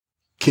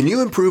Can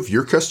you improve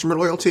your customer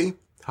loyalty?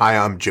 Hi,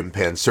 I'm Jim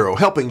Pancero,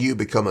 helping you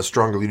become a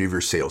stronger leader of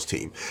your sales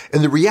team.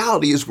 And the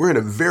reality is we're in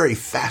a very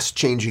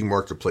fast-changing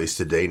marketplace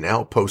today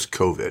now,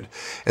 post-COVID.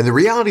 And the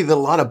reality that a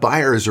lot of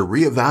buyers are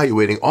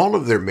reevaluating all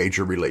of their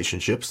major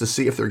relationships to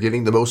see if they're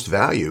getting the most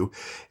value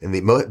and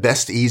the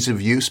best ease of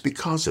use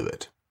because of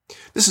it.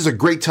 This is a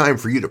great time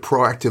for you to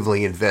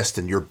proactively invest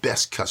in your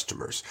best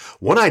customers.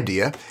 One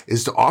idea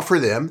is to offer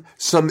them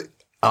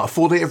a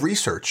full day of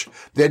research.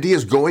 The idea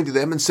is going to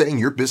them and saying,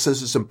 your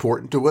business is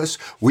important to us.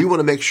 We want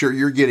to make sure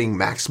you're getting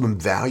maximum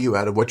value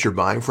out of what you're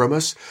buying from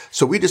us.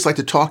 So we just like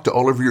to talk to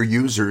all of your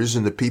users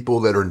and the people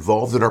that are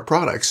involved in our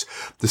products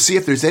to see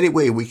if there's any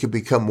way we can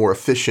become more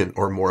efficient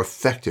or more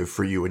effective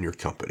for you and your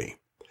company.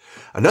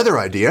 Another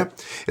idea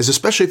is,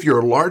 especially if you're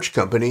a large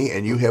company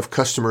and you have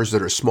customers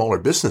that are smaller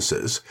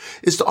businesses,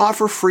 is to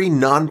offer free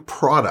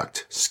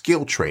non-product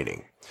skill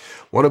training.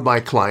 One of my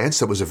clients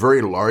that was a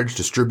very large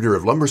distributor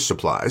of lumber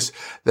supplies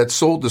that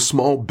sold to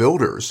small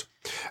builders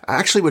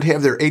actually would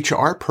have their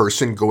HR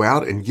person go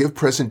out and give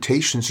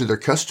presentations to their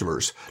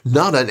customers,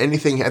 not on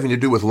anything having to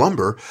do with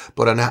lumber,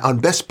 but on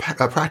best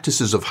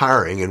practices of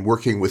hiring and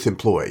working with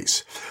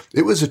employees.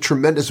 It was a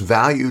tremendous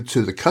value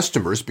to the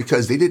customers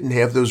because they didn't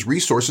have those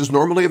resources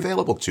normally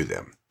available to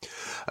them.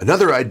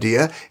 Another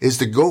idea is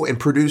to go and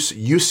produce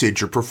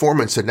usage or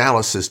performance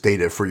analysis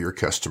data for your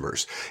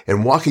customers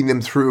and walking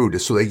them through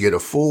so they get a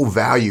full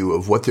value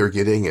of what they're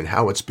getting and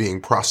how it's being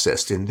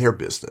processed in their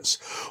business.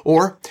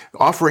 Or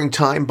offering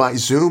time by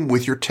Zoom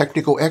with your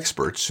technical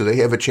experts so they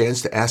have a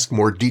chance to ask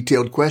more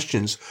detailed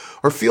questions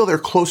or feel they're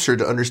closer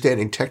to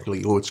understanding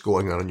technically what's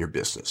going on in your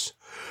business.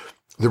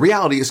 The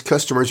reality is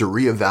customers are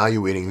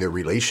reevaluating their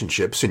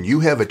relationships, and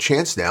you have a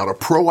chance now to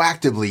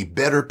proactively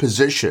better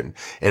position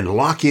and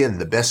lock in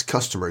the best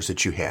customers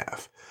that you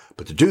have.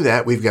 But to do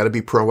that, we've got to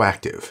be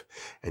proactive,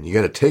 and you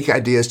got to take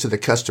ideas to the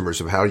customers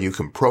of how you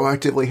can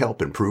proactively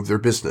help improve their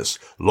business,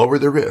 lower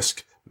their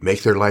risk,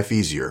 make their life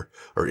easier,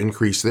 or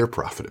increase their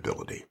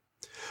profitability.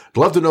 I'd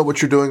love to know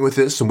what you're doing with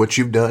this and what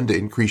you've done to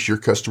increase your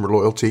customer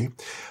loyalty.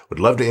 Would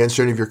love to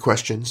answer any of your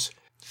questions.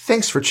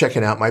 Thanks for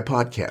checking out my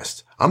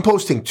podcast. I'm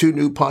posting 2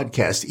 new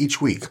podcasts each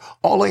week,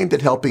 all aimed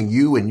at helping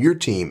you and your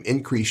team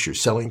increase your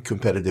selling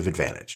competitive advantage.